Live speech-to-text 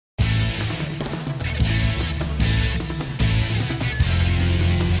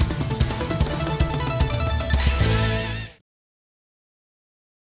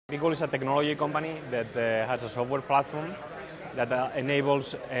BKOOL is a technology company that has a software platform that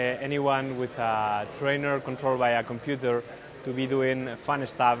enables anyone with a trainer controlled by a computer to be doing fun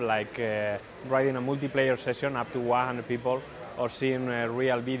stuff like riding a multiplayer session up to 100 people or seeing a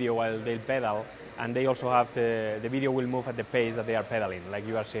real video while they pedal, and they also have the video will move at the pace that they are pedaling, like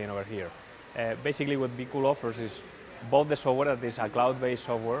you are seeing over here. Basically what BKOOL offers is both the software, that is a cloud-based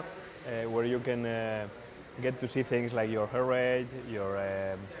software, where you can get to see things like your heart rate,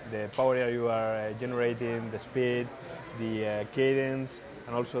 the power that you are generating, the speed, the cadence,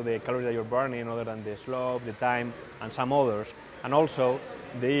 and also the calories that you're burning, other than the slope, the time, and some others. And also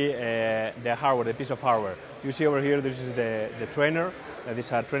the hardware, the piece of hardware. You see over here, this is the trainer. That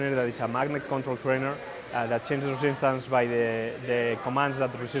is a trainer that is a magnet control trainer that changes instance by the commands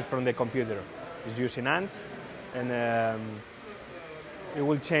that receive from the computer. It's using ANT, and it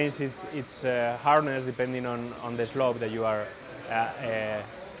will change its hardness depending on the slope that you are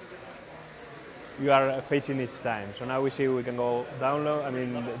facing each time. So now we see we can go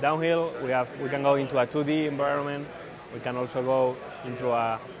downhill. We can go into a 2D environment. We can also go into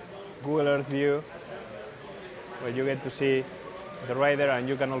a Google Earth view, where you get to see the rider, and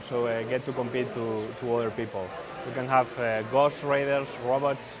you can also get to compete to other people. You can have ghost riders,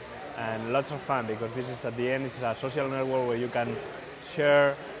 robots, and lots of fun, because this is, at the end, it's a social network where you can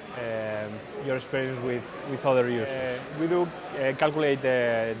share your experience with other users. We do calculate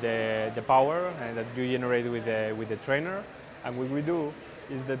the power that you generate with the trainer, and what we do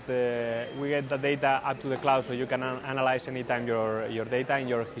is that we get the data up to the cloud, so you can analyze anytime your data in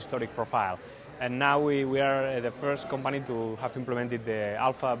your historic profile. And now we are the first company to have implemented the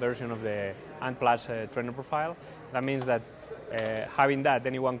alpha version of the ANT Plus trainer profile. That means that having that,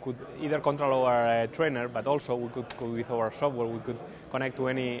 anyone could either control our trainer, but also we could, with our software, we could connect to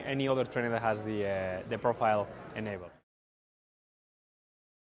any other trainer that has the profile enabled.